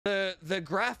the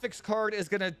graphics card is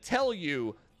gonna tell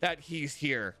you that he's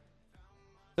here.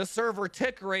 The server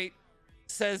tick rate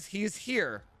says he's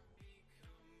here.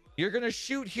 You're gonna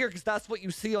shoot here because that's what you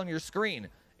see on your screen.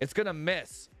 It's gonna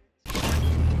miss.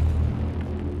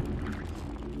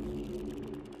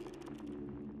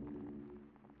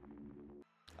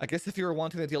 I guess if you were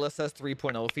wanting the DLSS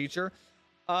 3.0 feature,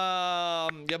 yeah,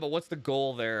 but what's the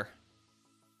goal there?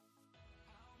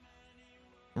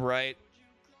 Right?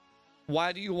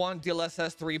 Why do you want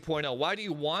DLSS 3.0? Why do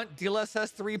you want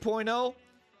DLSS 3.0?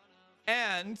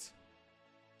 And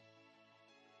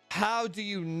how do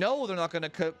you know they're not going to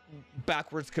cut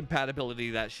backwards compatibility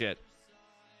to that shit?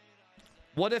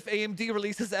 What if AMD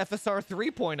releases FSR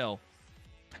 3.0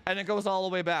 and it goes all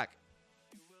the way back?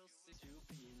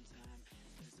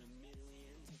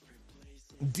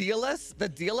 The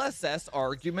DLSS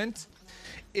argument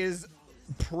is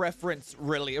preference,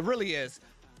 really. It really is.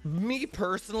 Me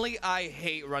personally, I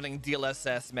hate running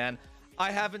DLSS, man.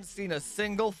 I haven't seen a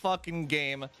single fucking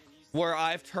game where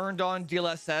I've turned on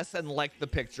DLSS and liked the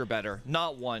picture better.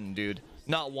 Not one, dude.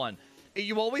 Not one.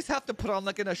 You always have to put on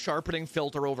like a sharpening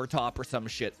filter over top or some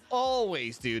shit.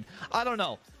 Always, dude. I don't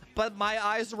know. But my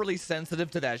eyes are really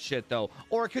sensitive to that shit, though.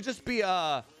 Or it could just be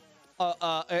a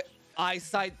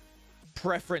eyesight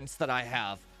preference that I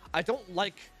have. I don't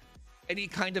like any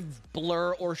kind of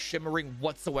blur or shimmering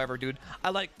whatsoever, dude. I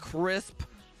like crisp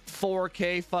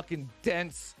 4K fucking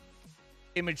dense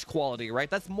image quality, right?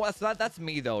 That's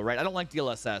me though, right? I don't like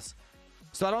DLSS.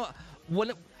 So I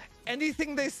don't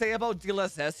anything they say about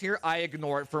DLSS here, I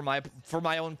ignore it for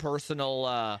my own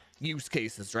personal use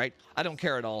cases, right? I don't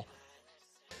care at all.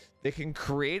 They can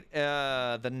create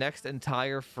the next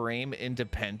entire frame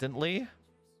independently.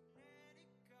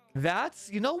 That's,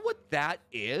 you know what that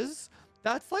is?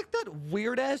 That's like that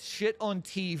weird ass shit on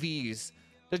TVs.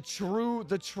 The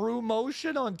true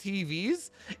motion on TVs.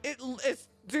 It's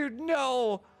dude,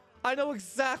 no. I know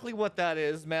exactly what that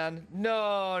is, man.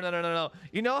 No.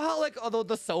 You know how like although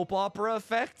the soap opera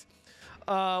effect,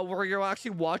 where you're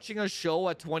actually watching a show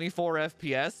at 24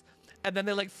 FPS, and then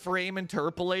they like frame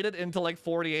interpolate it into like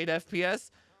 48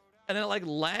 FPS. And then it like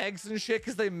lags and shit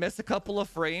because they miss a couple of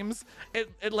frames.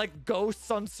 It like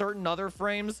ghosts on certain other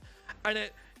frames, and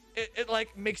it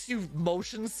like makes you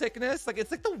motion sickness. Like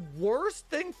it's like the worst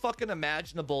thing fucking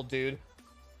imaginable, dude.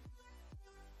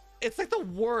 It's like the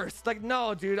worst. Like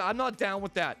no, dude, I'm not down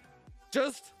with that.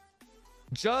 Just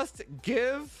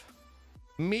give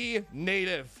me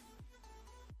native.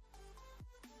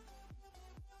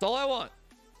 That's all I want.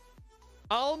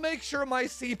 I'll make sure my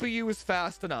CPU is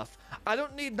fast enough. I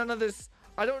don't need none of this.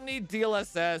 I don't need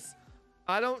DLSS.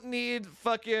 I don't need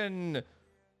fucking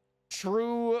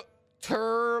true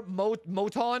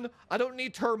moton. I don't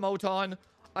need moton.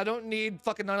 I don't need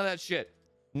fucking none of that shit.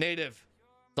 Native.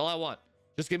 That's all I want.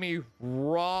 Just give me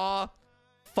raw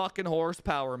fucking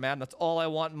horsepower, man. That's all I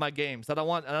want in my games. I don't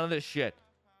want none of this shit.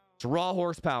 It's raw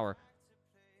horsepower.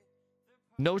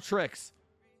 No tricks.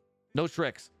 No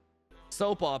tricks.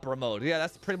 Soap opera mode. Yeah,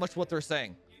 that's pretty much what they're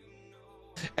saying.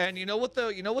 And you know what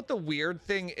the weird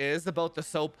thing is about the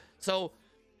soap? So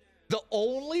the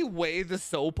only way the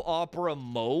soap opera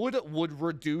mode would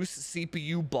reduce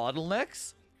CPU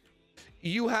bottlenecks,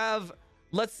 you have,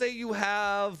 let's say you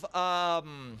have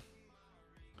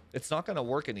it's not gonna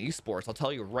work in esports. I'll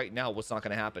tell you right now what's not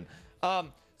gonna happen.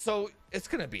 So it's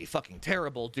gonna be fucking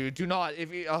terrible, dude. Do not,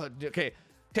 if you okay.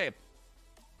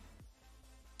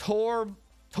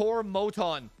 Tor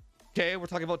Moton. Okay, we're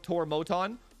talking about Tor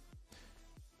Moton.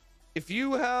 If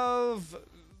you have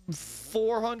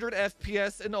 400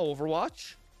 FPS in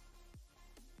Overwatch,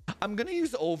 I'm gonna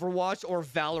use Overwatch or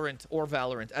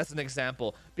Valorant as an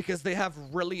example because they have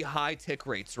really high tick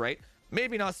rates, right?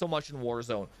 Maybe not so much in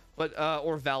Warzone, but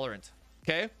or Valorant.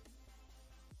 Okay.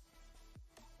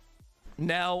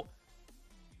 Now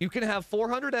you can have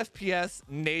 400 FPS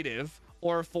native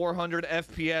or 400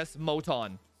 FPS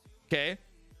Moton. Okay.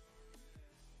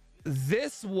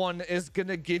 This one is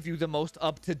gonna give you the most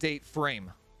up-to-date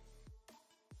frame.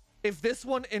 If this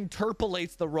one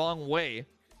interpolates the wrong way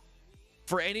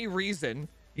for any reason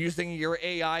using your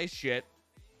AI shit,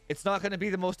 it's not gonna be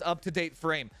the most up-to-date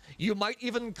frame. You might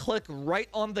even click right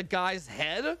on the guy's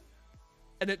head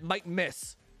and it might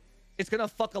miss. It's gonna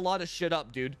fuck a lot of shit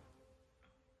up, dude.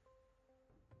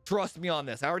 Trust me on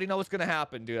this. I already know what's gonna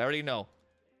happen, dude. I already know.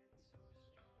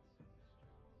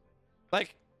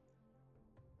 Like,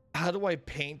 how do I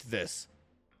paint this?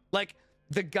 Like,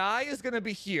 the guy is gonna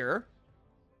be here,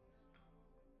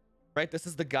 right? This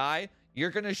is the guy. You're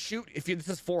gonna shoot. This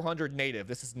is 400 native.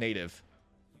 This is native.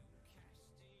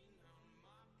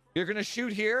 You're gonna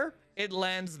shoot here. It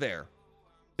lands there.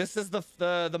 This is the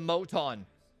Moton.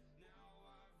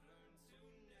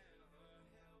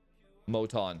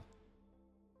 Moton.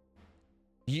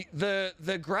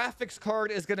 The graphics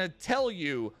card is gonna tell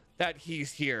you that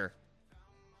he's here.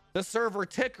 The server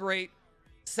tick rate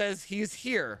says he's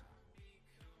here.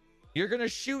 You're gonna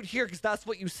shoot here because that's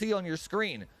what you see on your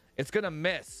screen. It's gonna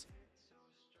miss.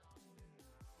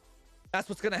 That's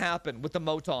what's gonna happen with the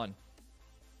Moton.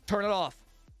 Turn it off.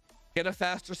 Get a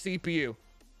faster CPU.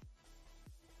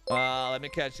 Let me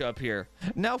catch up here.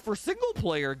 Now for single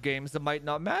player games, it might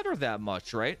not matter that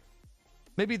much, right?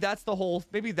 Maybe that's the whole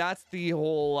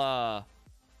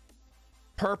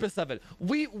purpose of it.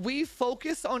 We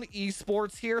focus on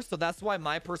esports here, so that's why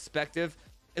my perspective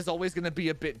is always going to be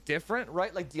a bit different,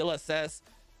 right? Like DLSS,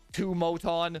 2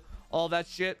 Moton, all that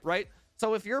shit, right?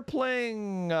 So if you're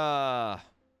playing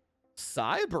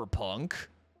Cyberpunk,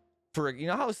 for you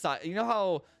know how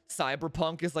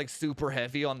Cyberpunk is like super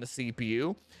heavy on the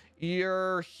CPU,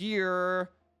 you're here,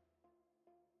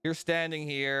 you're standing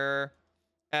here,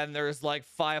 and there's like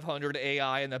 500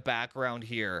 AI in the background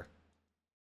here.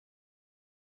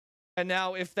 And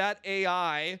now if that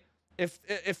AI,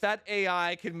 if that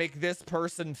AI can make this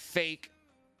person fake,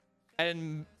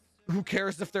 and who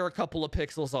cares if they're a couple of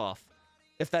pixels off,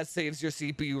 if that saves your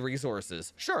CPU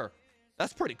resources, sure,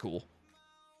 that's pretty cool,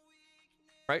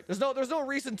 right? There's no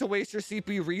reason to waste your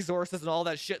CPU resources and all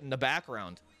that shit in the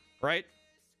background, right?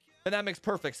 And that makes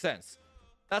perfect sense.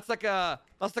 That's like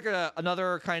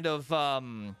another kind of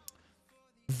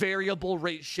variable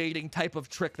rate shading type of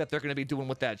trick that they're going to be doing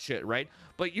with that shit, right?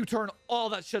 But you turn all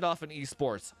that shit off in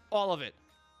esports, all of it.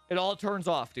 It all turns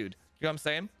off, dude. You know what I'm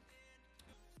saying?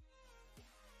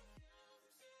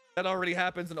 That already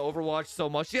happens in Overwatch so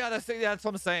much. Yeah, that's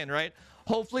what I'm saying, right?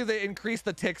 Hopefully they increase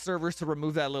the tick servers to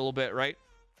remove that a little bit, right?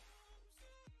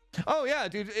 Oh yeah,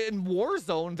 dude, in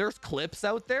Warzone, there's clips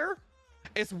out there.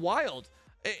 It's wild.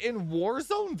 In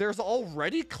Warzone, there's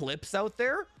already clips out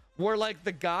there where like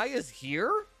the guy is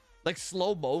here, like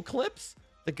slow-mo clips.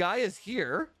 The guy is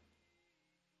here.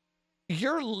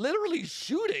 You're literally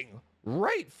shooting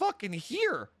right fucking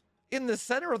here in the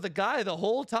center of the guy the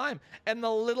whole time, and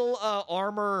the little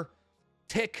armor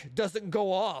tick doesn't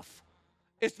go off.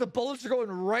 It's the bullets are going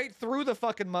right through the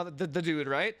fucking the dude,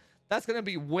 right? That's gonna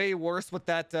be way worse with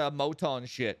that Moton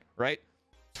shit, right?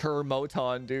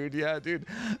 Moton, dude. Yeah, dude.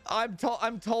 I'm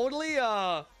totally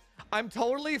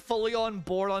fully on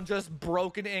board on just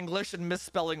broken English and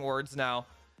misspelling words now.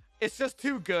 It's just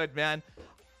too good, man.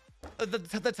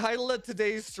 The title of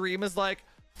today's stream is like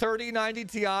 3090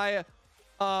 Ti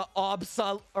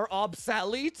obsolete,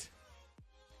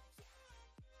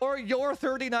 or your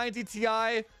 3090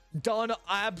 Ti done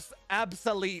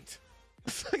obsolete.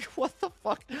 It's like, what the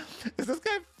fuck? Is this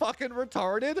guy fucking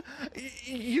retarded?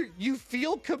 You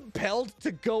feel compelled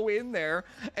to go in there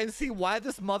and see why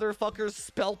this motherfucker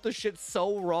spelt the shit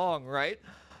so wrong, right?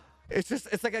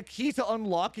 It's like a key to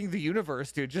unlocking the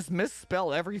universe, dude. Just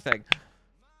misspell everything.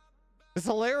 It's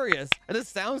hilarious. And it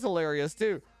sounds hilarious,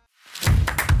 too.